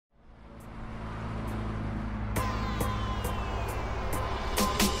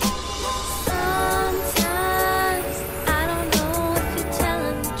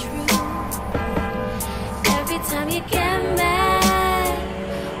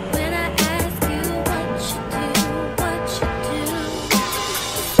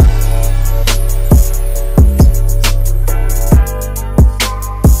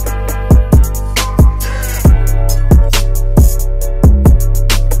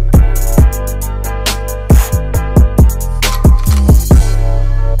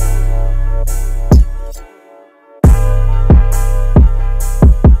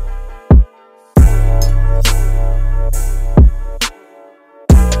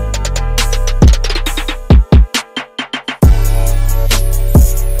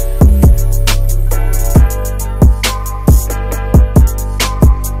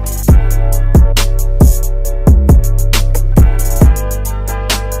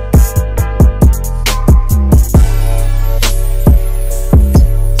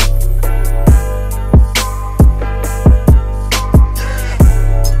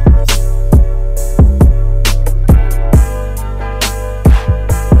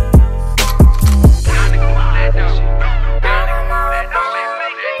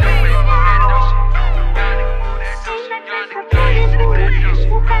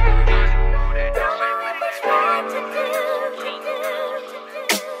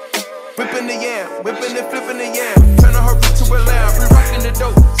whipping the yam, whipping and flipping the yam. Turning her bitch to a lamb, re-rocking the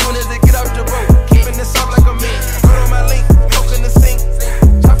dope. Soon as it get out the boat, keeping it soft like a meat. Put on my link, milk in the sink,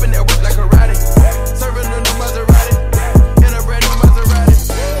 chopping that whip like a ratty. Serving a new Maserati, in a brand new Maserati.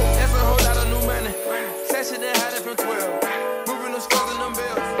 That's a whole lot of new money. Said she done had it from 12. Moving them scrolls and them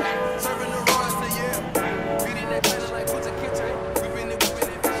bills. Serving the raw to yeah. Beating that channel like what's a kitchen. Whipping it, fishing.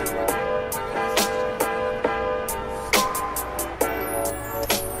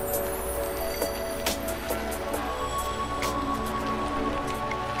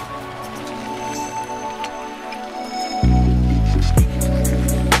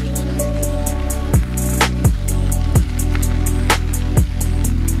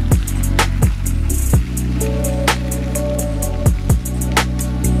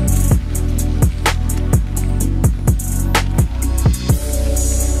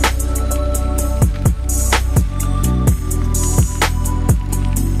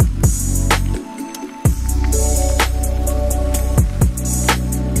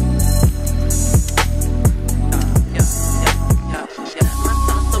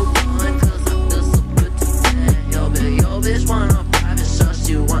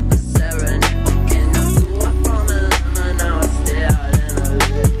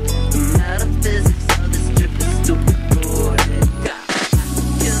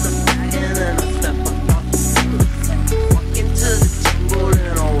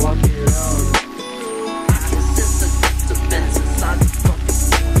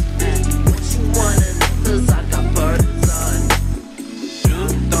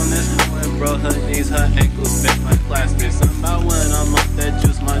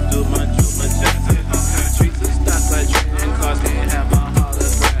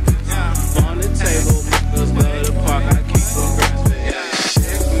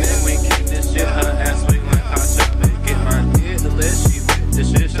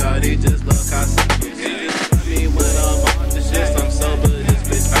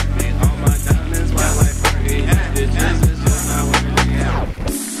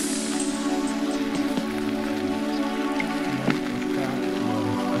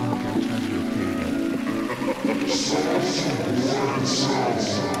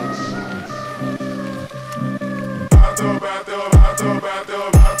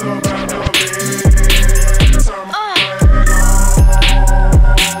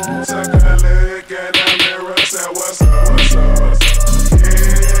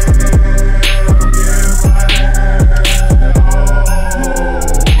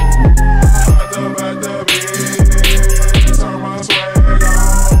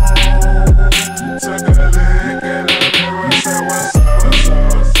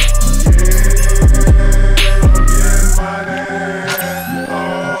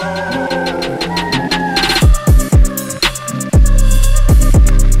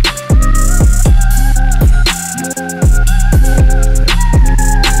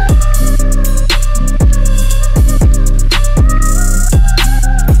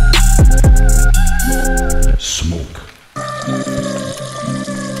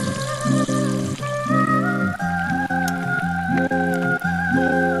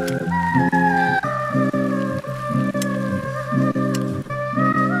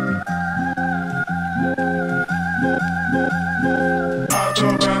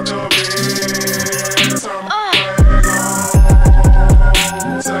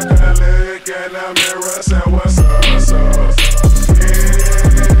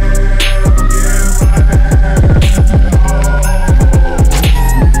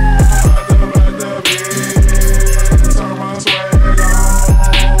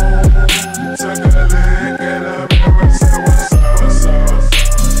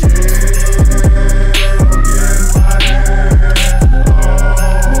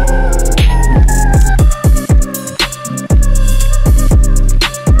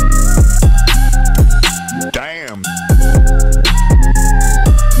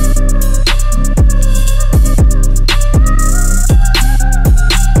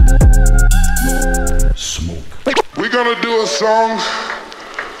 song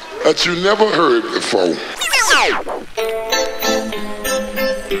that you never heard before.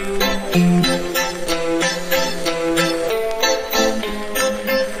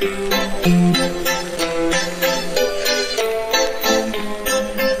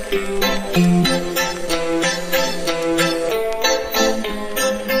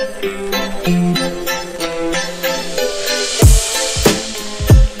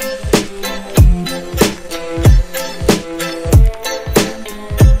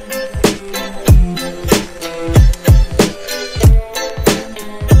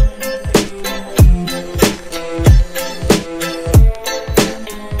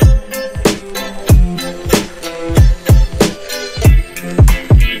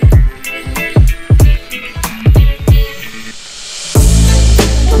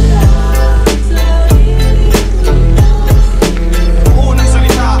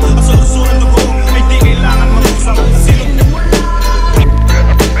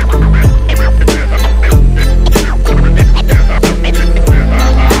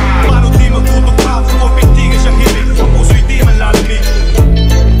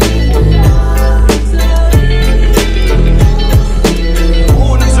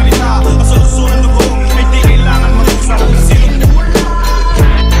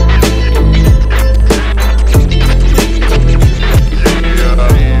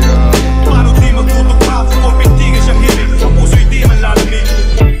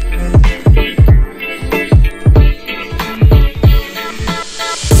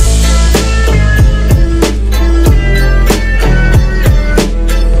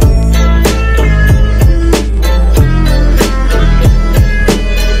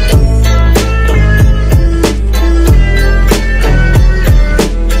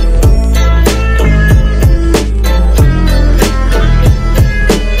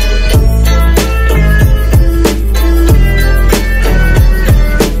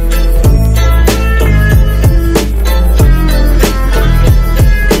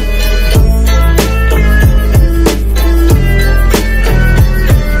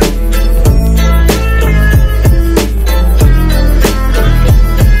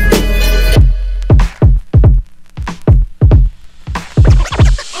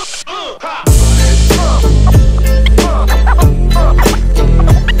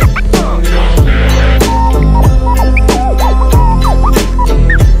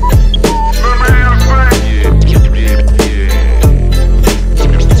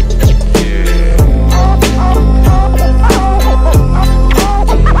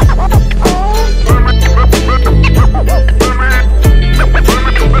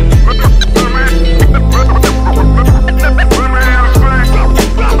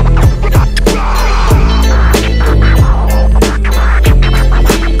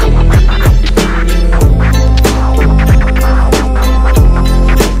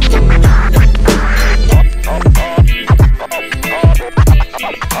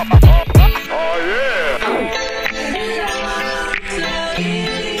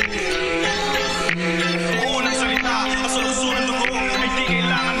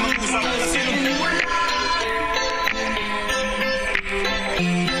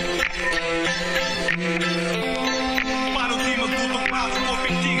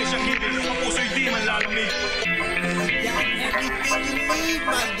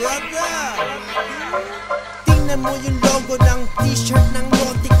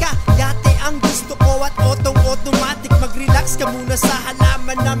 Relax ka muna sa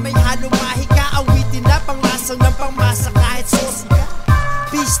halaman na may halong mahika. Awitin na pangasaw ng pangmasa kahit sosi ka.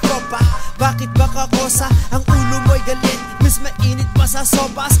 Peace tropa, bakit ba kakosa? Ang ulo mo'y galit, mas mainit pa sa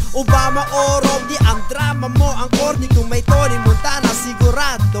sopas. Obama o Romney, ang drama mo ang corny. Kung may Tony Montana,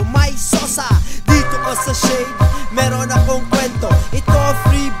 sigurado may sosa. Dito ka sa shade, meron akong kwento. Ito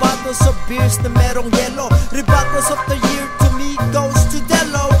free bottles of beers na merong yellow. Rebattles of the year to me goes to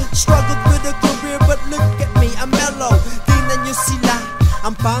Dello. Struggled with a career but look at me, I'm mellow. Tingnan nyo sila,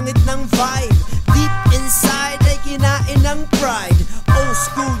 ang pangit ng vibe. Deep inside ay kinain ng pride. Old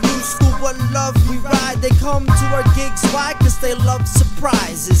school, new school, what love we ride. They come to our gigs, why? Cause they love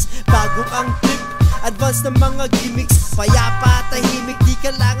surprises. Bago ang trip, advance ng mga gimmicks. Payapa, tahimik, di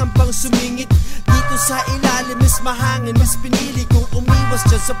kailangan pang sumingit. Dito sa ilalim, mas mahangin, mas pinili kung umiwas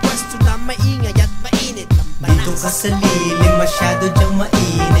dyan sa pwesto na maingay at mainit. Dito ka sa lilim, masyado dyang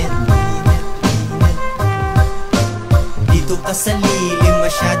mainit. Dito ka sa lilim,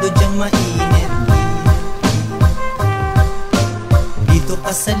 masyado dyang mainit. Dito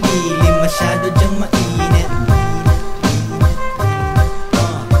ka sa lilim, masyado dyang mainit.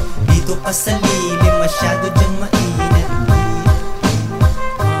 Dito ka sa lilim, masyado dyang mainit.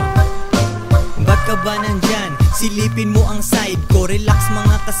 Ba't ka ba nandyan? Silipin mo ang side ko. Relax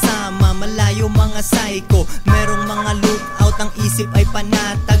mga kasama, malayo mga psycho. Merong mga lookout, ang isip ay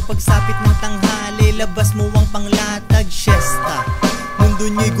panatag. Pagsapit ng tanghali, labas mo ang panglatag. Siesta, mundo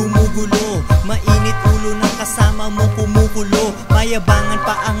nyo'y gumugulo. Mainit ulo ng kasama mo kumukulo. Mayabangan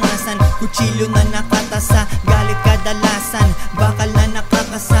paangasan, kutsilyo na nakatasa. Galit kadalasan, bakal na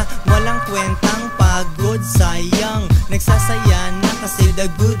nakakasa. Walang kwentang pagod, sayang. Nagsasaya na kasi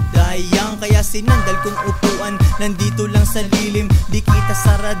the good dayang. Kaya sinandal kong upuan, nandito lang sa lilim. Di kita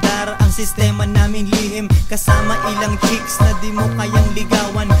sa radar, ang sistema naming lihim. Kasama ilang chicks na di mo kayang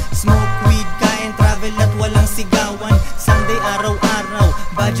ligawan. Smoke weed, kain, travel at walang sigawan. Sunday araw-araw,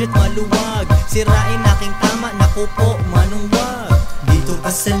 budget maluwag. Sirain aking tama, naku po, manungwag. Dito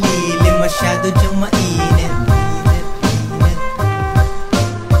ka sa lilim, masyado dyang mainit.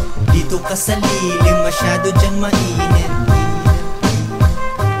 Dito ka sa lilim, masyado dyang mainit.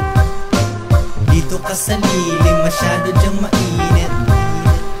 Dito ka sa lilim, masyado dyang mainit.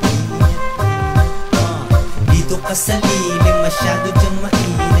 Dito ka sa lilim, masyado dyang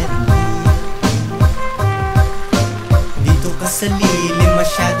mainit. Dito ka sa lilim,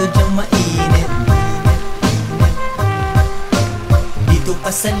 masyado dyang mainit. Dito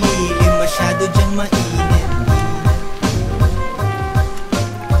ka sa lilim, masyado dyang mainit.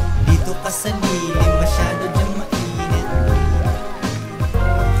 Dito ka sa lilim, masyado dyang mainit. Dito ka sa lilim,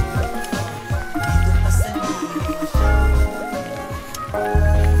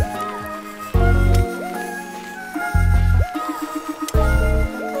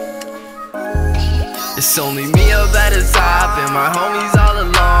 It's only me up at the top and my homies all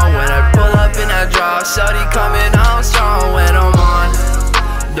along. When I pull up and I drop, shawty coming out strong when I'm on.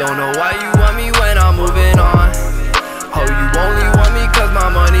 Don't know why you want me when I'm moving on. Oh, you only want me cause my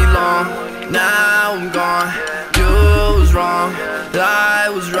money long. Now I'm gone, you was wrong, I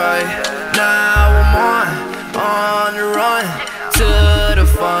was right. Now I'm on the run to the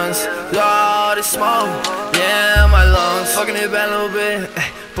funds. All the smoke, yeah, my lungs. Fucking it back a little bit.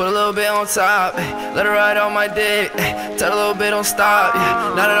 Put a little bit on top, let her ride on my dick. Tell a little bit, don't stop.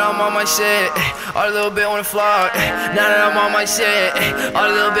 Now that I'm on my shit, all a little bit on the floor. Now that I'm on my shit, all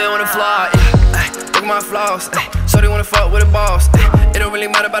a little bit on the floor. Look at my flaws, so they wanna fuck with a boss. It don't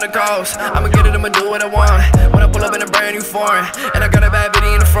really matter about the cost. I'ma get it, I'ma do what I want. When I pull up in a brand new foreign, and I got a bad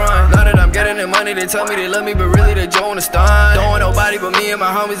bitty in the front. Now that I'm getting the money, they tell me they love me, but really they Joe on the stunt. Don't want nobody but me and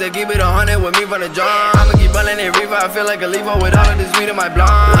my homies that keep it 100 with me from the jump. I'ma keep running it reefer, I feel like a lever with all of this weed in my blunt.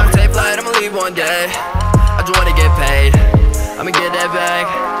 I'ma take flight, I'ma leave one day. I just wanna get paid, I'ma get that bag,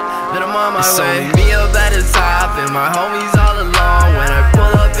 then I'm on my way. It's only me up at the top and my homies all along. When I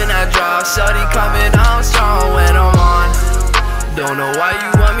pull up and I drop, shawty coming out strong when I'm on. Don't know why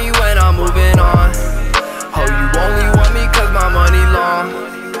you want me when I'm moving on. Oh, you only want me cause my money long.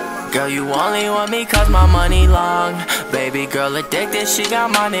 Girl, you only want me cause my money long. Baby girl addicted, she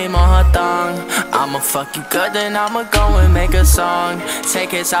got my name on her thong. I'ma fuck you good, then I'ma go and make a song.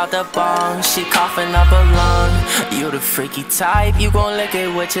 Take it out the bong, she coughing up a lung. You the freaky type, you gon' lick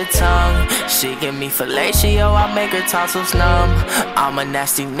it with your tongue. She give me fellatio, I make her tonsils numb. I'm a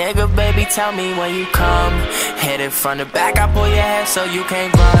nasty nigga, baby, tell me when you come. Hit it from the back, I pull your hair so you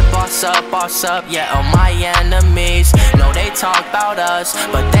can't run. Boss up, yeah, all my enemies know they talk about us,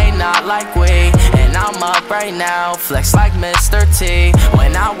 but they not out like we. And I'm up right now, flex like Mr. T.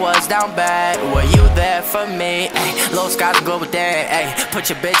 When I was down bad, were you there for me? Ay, low skies go with that, ay, put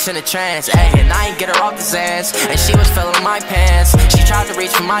your bitch in a trance, ay. And I ain't get her off the Zans, and she was filling my pants. She tried to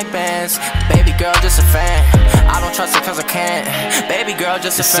reach for my bands, baby girl just a fan. I don't trust her cause I can't, baby girl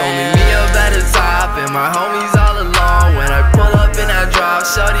just a fan. It's only me up at the top and my homies all along. When I pull up in that drop,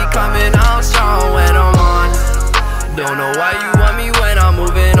 shorty coming on strong when I'm on. Don't know why you want me when I'm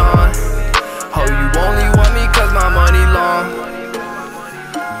moving on. Oh, you only want me cause my money long.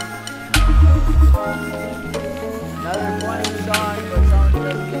 Another funny song, but songs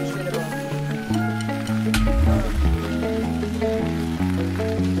that we get shit about.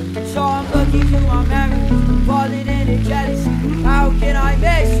 So I'm looking through my memories, falling into jealousy. How can I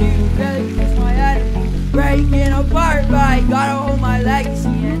miss you? Really, it's my enemy. Breaking apart, but I gotta hold my legacy.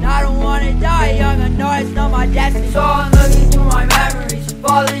 And I don't wanna die young, I know it's not my destiny. So I'm looking through my memories,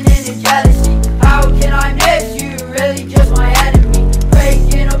 falling into jealousy. How can I miss you? Really just my enemy.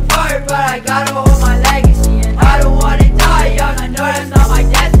 Breaking apart, but I gotta hold my legacy. And I don't wanna die young, I know that's not my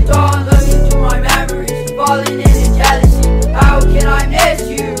destiny. So I'm looking through my memories, falling into jealousy. How can I miss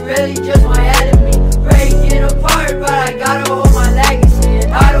you? Really just my enemy. Breaking apart, but I gotta hold my legacy.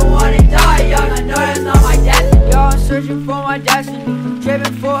 And I don't wanna die young, I know that's not my destiny. Yo, I'm searching for my destiny,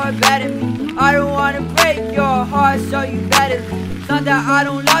 driven for a better me. I don't wanna break your heart, so you better leave. It's not that I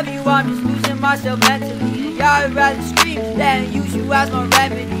don't love you, I'm just losing myself mentally. And yeah, I'd rather scream than use you as my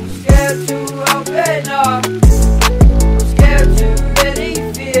remedy. Scared to open up, I'm scared to really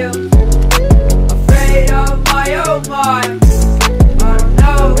feel. Afraid of my own mind, I don't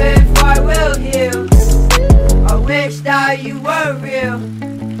know if I will heal. I wish that you were real,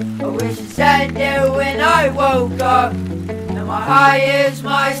 I wish you sat there when I woke up. And my high is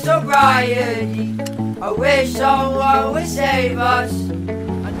my sobriety, I wish someone would save us.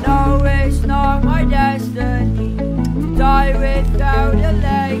 I know it's not my destiny to die without a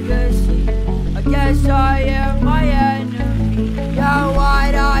legacy. I guess I am my enemy. Yeah,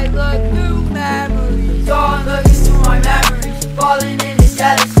 why'd I look through memories? So I'm looking through my memories, falling into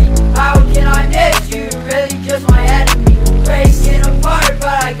jealousy. How can I miss you? Really just my enemy. Breaking apart,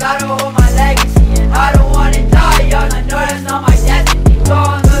 but I gotta hold my legacy. And I don't wanna die young, I know that's not my destiny. So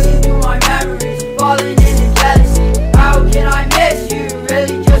I'm looking through my memories, falling into jealousy. How can I miss you?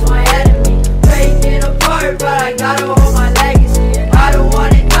 Really just my enemy. Breaking apart, but I gotta hold my legacy. And I don't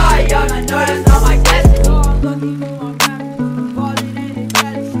wanna die young, I know that's not my destiny. So I'm looking through my memories, falling into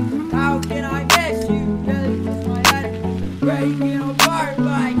jealousy. How can I miss you? Really just my enemy. Breaking apart, but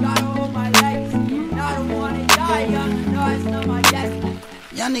I gotta hold my legacy. And I don't wanna die young, I know it's not my destiny.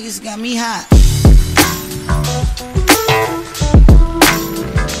 Y'all niggas got me hot.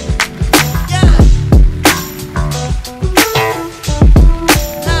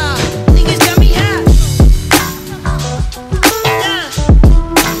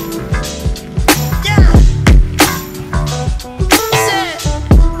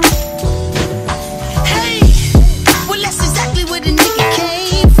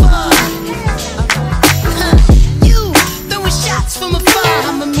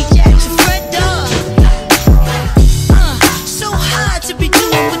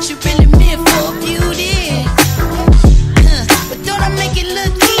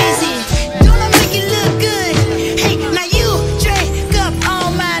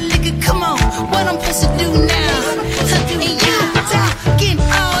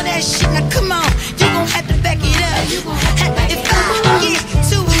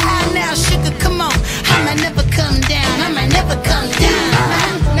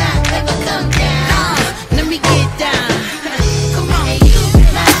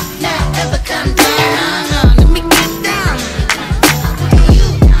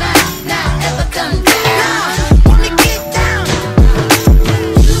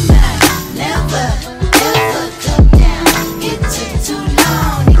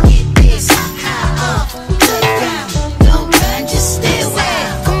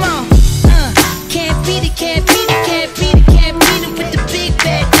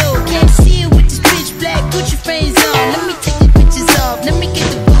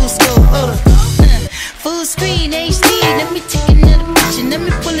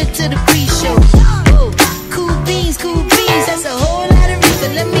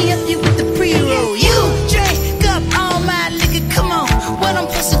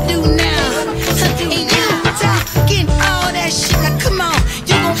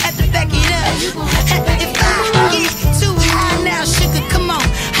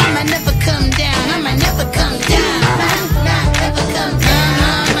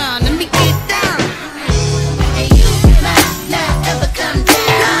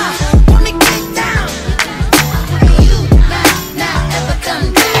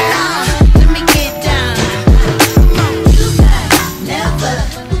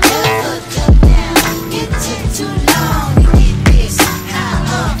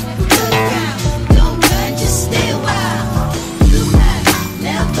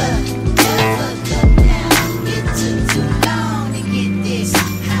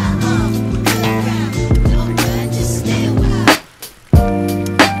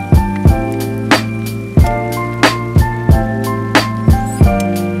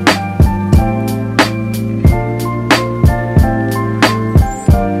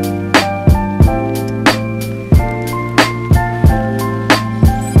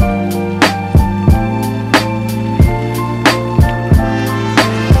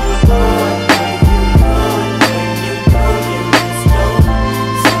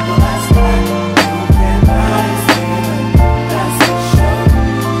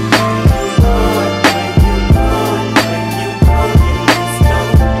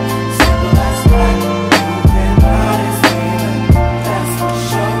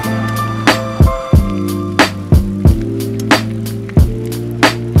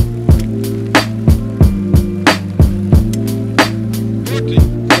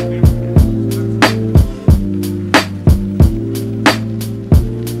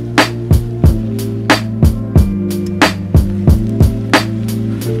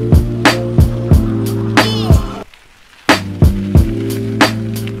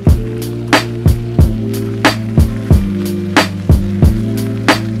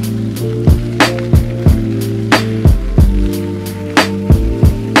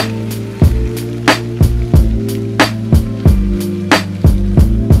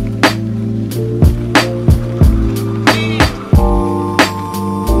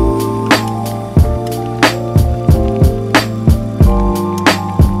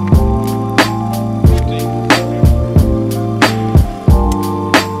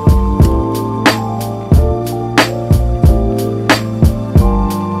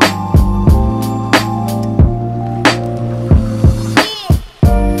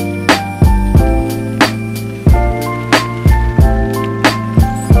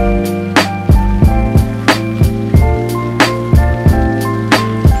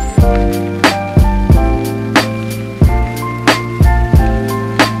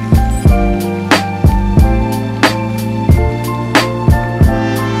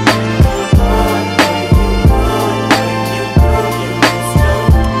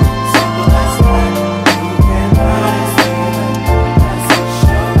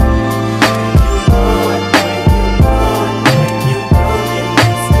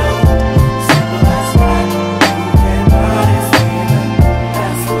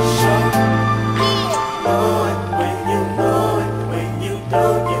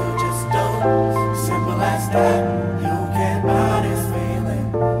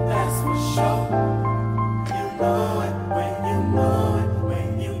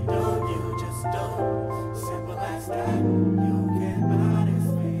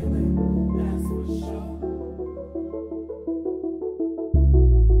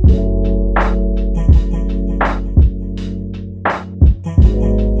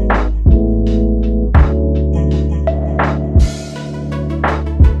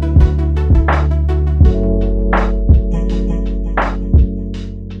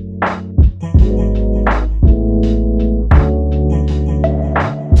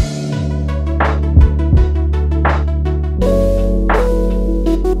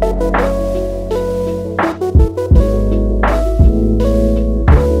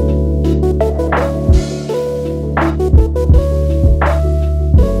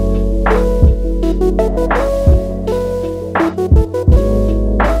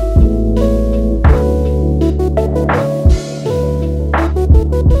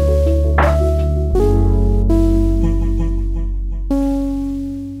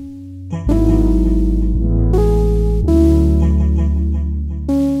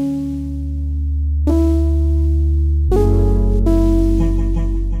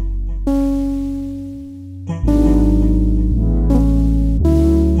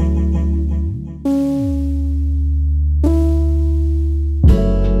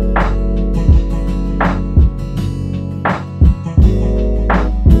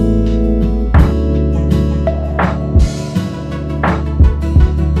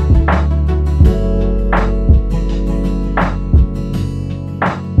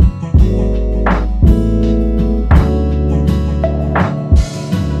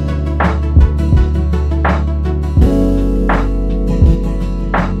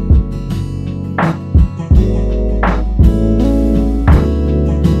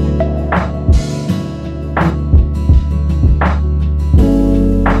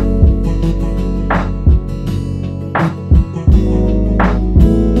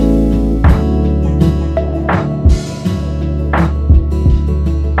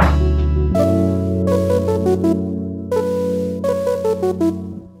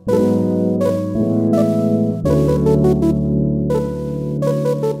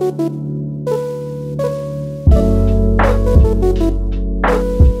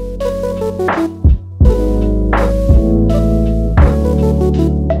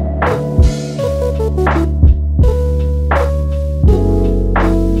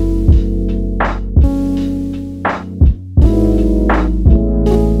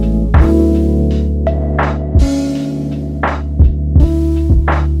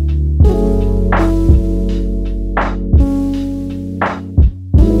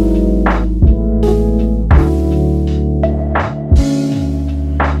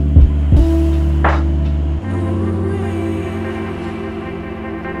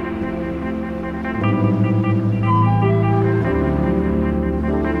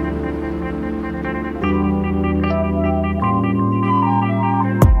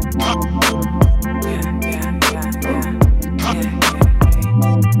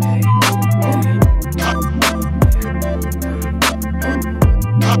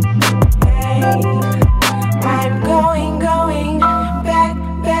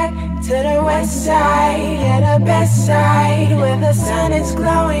 west side, yeah, the best side, where the sun is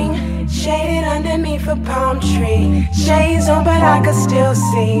glowing, shaded underneath a palm tree. Shades on, but I could still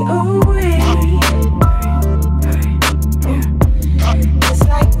see. Ooh, it's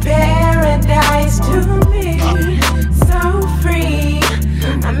like paradise to me, so free.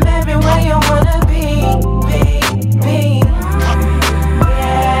 I'm everywhere you wanna be.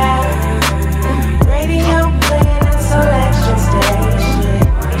 Yeah, radio playing at selection station.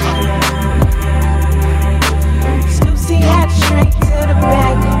 Snoopsy hat straight to the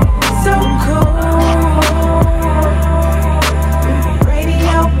back, so cool.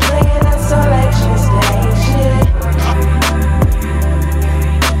 Radio playing at selection station.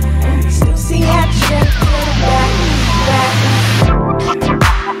 Snoopsy hat straight to the back.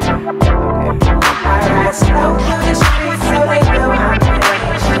 I ride slow through the streets so they know I'm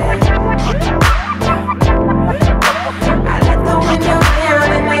patient. I let the window down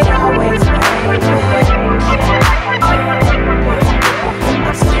and they always pay me.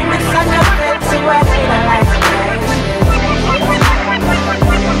 I'm screaming such a fit to a hater like patience.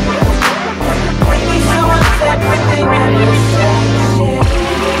 Make me so upset but they never say shit.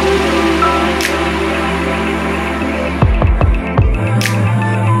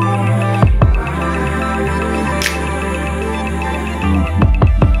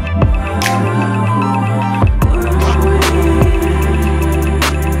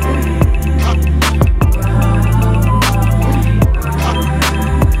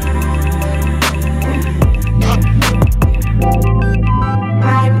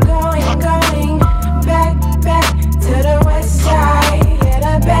 I'm going back to the west side, yeah,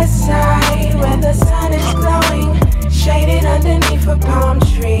 the best side, where the sun is glowing, shaded underneath a palm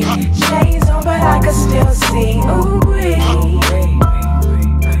tree. Shades on, but I could still see. Ooh,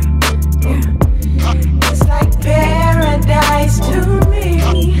 it's like paradise to me,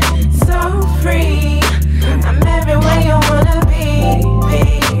 so free. I'm everywhere you wanna be.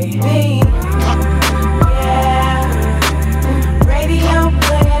 Yeah, radio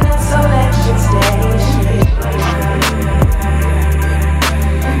playing at selection station.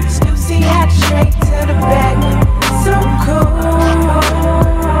 Snoopsy hat straight to the back, so cool.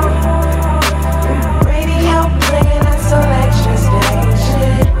 Radio playing at selection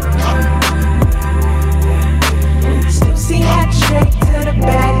station. Snoopsy hat straight to the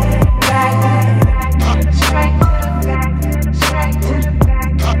back. Straight to the back, straight to the back,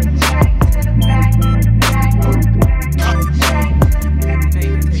 straight to the back, straight to the back,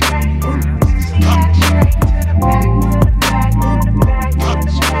 Snoopsy hat straight to the back, straight to the back,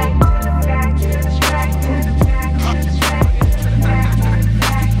 straight to the back, straight to the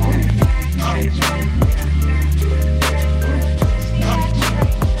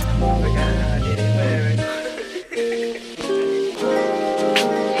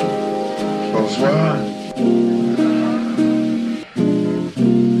Bonsoir.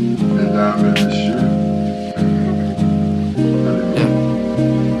 Mesdames et messieurs.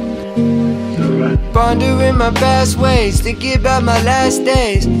 Pondering my past ways, thinking about my last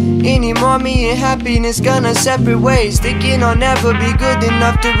days. Anymore, me and happiness gonna separate ways. Thinking I'll never be good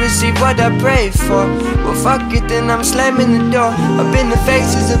enough to receive what I prayed for. Well, fuck it, then I'm slamming the door. Up in the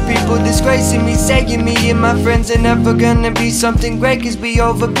faces of people disgracing me, saying me and my friends are never gonna be something great, cause we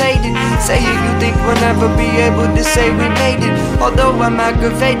overplayed it. Saying you think we'll never be able to say we made it. Although I'm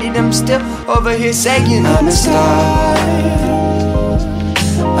aggravated, I'm still over here saying I'm a star,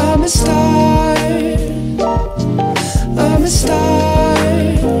 I'm a star, I'm a star,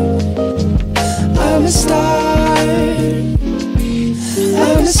 I'm a star,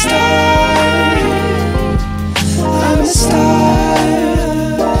 I'm a star, I'm a star,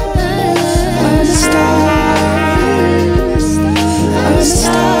 I'm a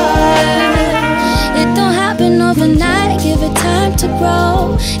star. It don't happen overnight, give it time to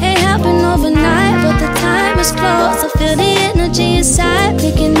grow. Ain't happen overnight, but the time is close. I feel the energy inside,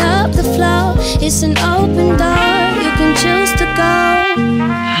 picking up the flow. It's an open door, you can choose to go.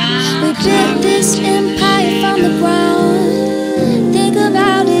 We built this empire from the ground. Think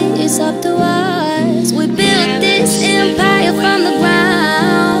about it, it's up to us. We built this empire from the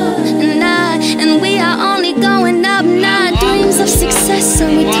ground, and we are only going up now. Dreams of success,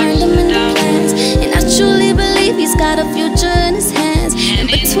 and we turned them into plans. And I truly believe he's got a future in his hands. And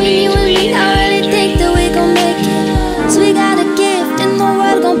between you and me, I really think that we gon' make it. So we got a gift, and the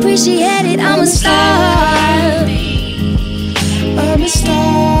world gon' appreciate it. I'm a star, I'm a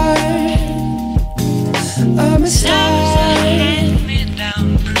star, I'm a star,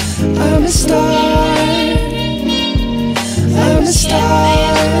 I'm a star, I'm a star,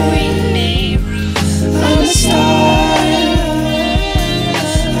 I'm a star,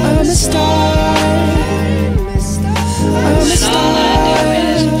 I'm a star.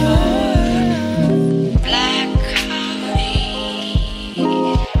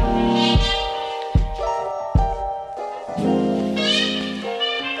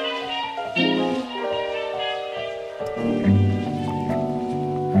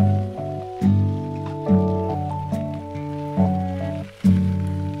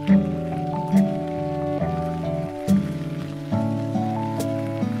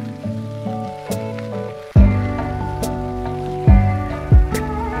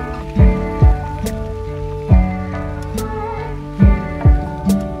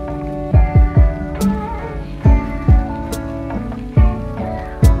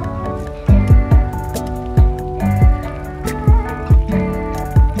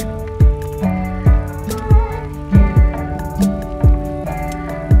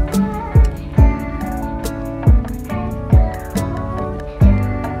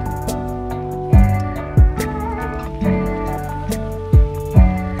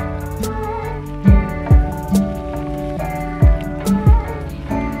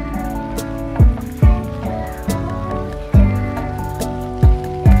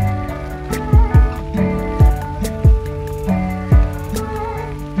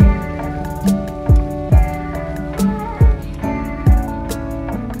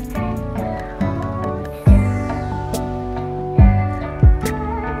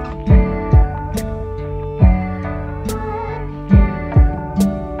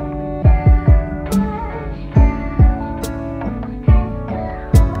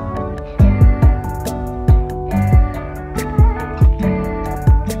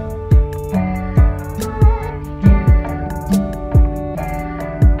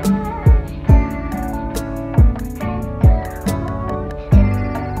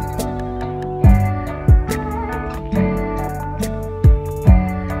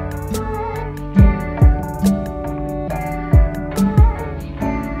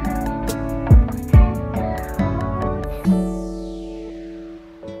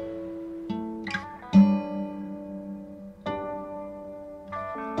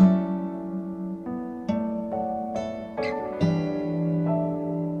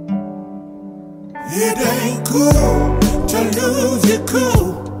 It ain't cool to lose your cool.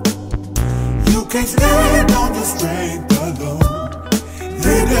 You can't stand on your strength alone.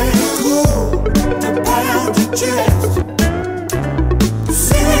 It ain't cool to pound your chest.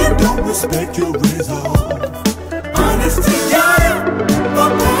 Sin don't respect your resolve. Honesty, yeah,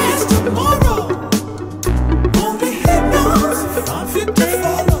 but past tomorrow. Only he knows if I'm fit to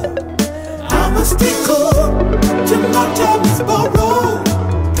follow. I'ma stay cool till my time is borrowed.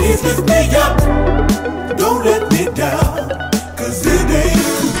 Please lift me up, don't let me down, cause it ain't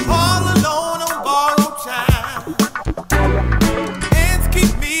cool. All alone on borrowed time. Ends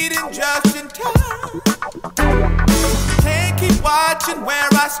keep meeting just in time. Can't keep watching where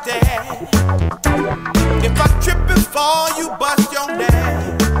I stand. If I trip and fall, you bust your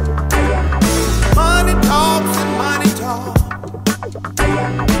neck. Money talks and money talk.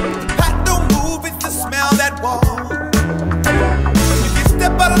 Pat don't move, it's the smell that walk. If you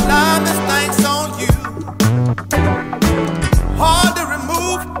step out of line, this thing's on you. Hard to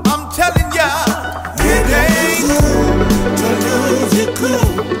remove, I'm telling ya. It ain't cool to lose your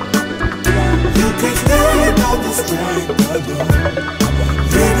cool. You can't stand on the strength alone.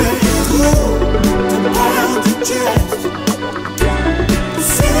 It ain't cool to pound your chest.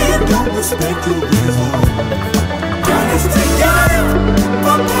 Sin don't respect your resolve. Honesty, yeah,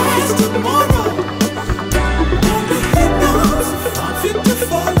 but past tomorrow. Only he knows if I'm fit to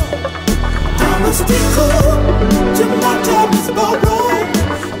follow. I'ma stay cool till my time is borrowed.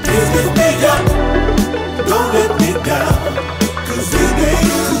 Please lift me up, don't let me down, cause it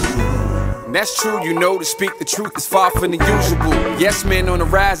ain't cool. That's true, you know, to speak the truth is far from the usual. Yes, men on the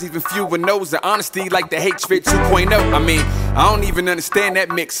rise, even fewer knows the honesty like the hatred 2.0. I mean, I don't even understand that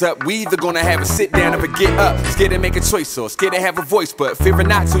mix up. We either gonna have a sit down or get up. Scared to make a choice or scared to have a voice, but fearing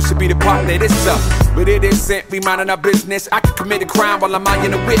not to should be the part that is up. But it isn't, we minding our business. I can commit a crime while I'm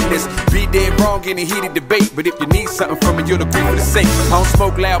eyeing a witness. Be dead wrong in a heated debate, but if you need something from me, you'll agree for the sake. I don't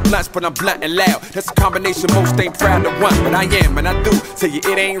smoke loud blunts, but I'm blunt and loud. That's a combination most ain't proud to want, but I am, and I do. Tell you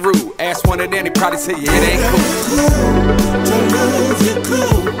it ain't rude. Ask one of them, they probably tell you it ain't cool. To lose your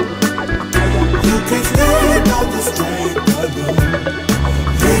cool. You can't stand on the strength alone.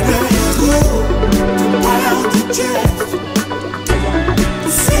 It ain't cool to pound your chest.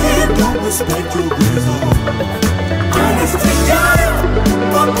 Sin don't respect your resolve. Honesty, yeah,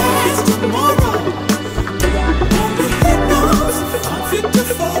 but past tomorrow. Only he knows if I'm fit to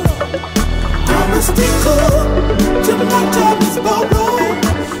follow. I'ma stay cool till my time is borrowed.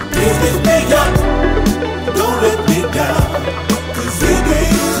 Please lift me up, don't let me down, cause it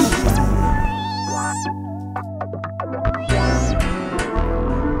ain't cool.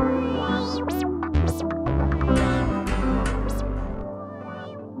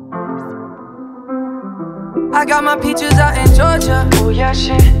 I got my peaches out in Georgia. Oh yeah,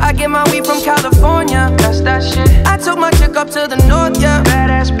 shit. I get my weed from California. That's that shit. I took my chick up to the north, yeah.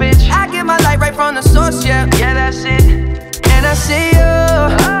 Badass bitch. I get my light right from the source, yeah. Yeah, that's it. And I see you,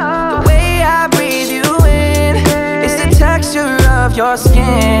 the way I breathe you in. It's the texture of your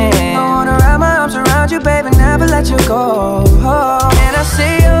skin. I wanna wrap my arms around you, baby, never let you go. And I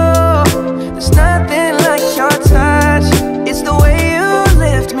see you, there's nothing like your touch. It's the way you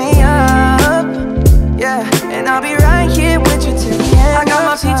lift me up, yeah. And I'll be right here with you till the end. I got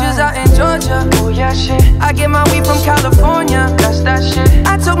my peaches out in Georgia. Oh yeah, shit. I get my weed from California. That's that shit.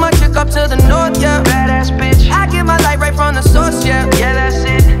 I took my chick up to the north, yeah. Badass bitch. I get my light right from the source, yeah. Yeah, that's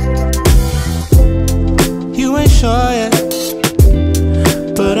it. You ain't sure yet,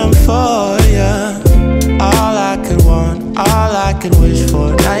 but I'm for ya. All I could want, all I could wish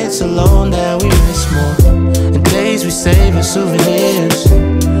for. Nights alone that we miss more, and days we save as souvenirs.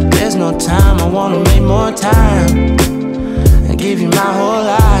 There's no time, I wanna make more time and give you my whole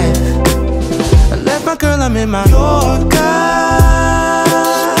life. I left my girl, I'm in my Yorker.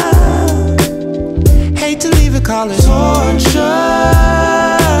 Hate to leave it, call it torture.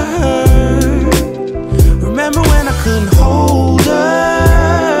 Remember when I couldn't hold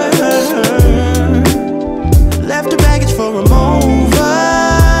her? Left her baggage for a mover.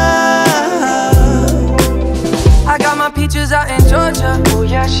 I got my peaches out in Georgia. Oh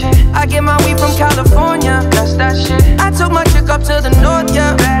yeah, shit. I get my weed from California. That's that shit. I took my chick up to the north,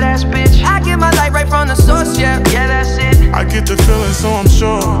 yeah. Badass bitch. I get my light right from the source, yeah. Yeah, that's it. I get the feeling, so I'm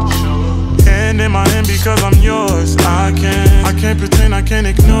sure. Hand in my hand because I'm yours. I can't pretend, I can't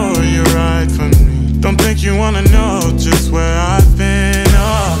ignore you right from me. Don't think you wanna know just where I've been.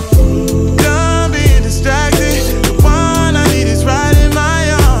 Oh, done being distracted. The one I need is right in my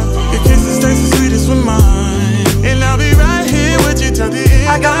arms. Your kisses taste the sweetest with mine, and I'll be right here with you till the end.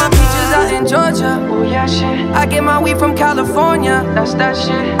 I got my peaches out in in Georgia. Ooh, yeah, shit. I get my weed from California. That's that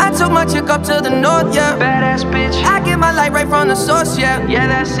shit. I took my chick up to the north, yeah. Badass bitch. I get my light right from the source, yeah. Yeah,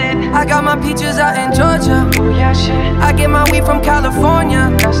 that's it. I got my peaches out in Georgia. Ooh, yeah, shit. I get my weed from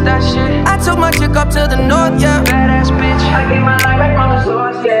California. That's that shit. I took my chick up to the north, yeah. Badass bitch. I get my light right from the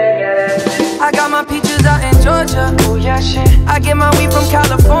source, yeah. Yeah, that's it. I got my peaches out in Georgia. Ooh, yeah, shit. I get my weed from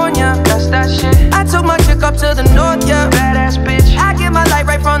California. That's that shit. I took my chick up to the north, yeah. Badass bitch. I get my light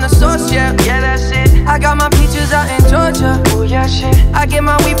right from the source, yeah. Yeah, that's it. I got my peaches out in Georgia. Ooh, yeah, shit. I get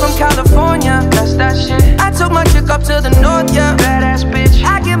my weed from California. That's that shit. I took my chick up to the north, yeah.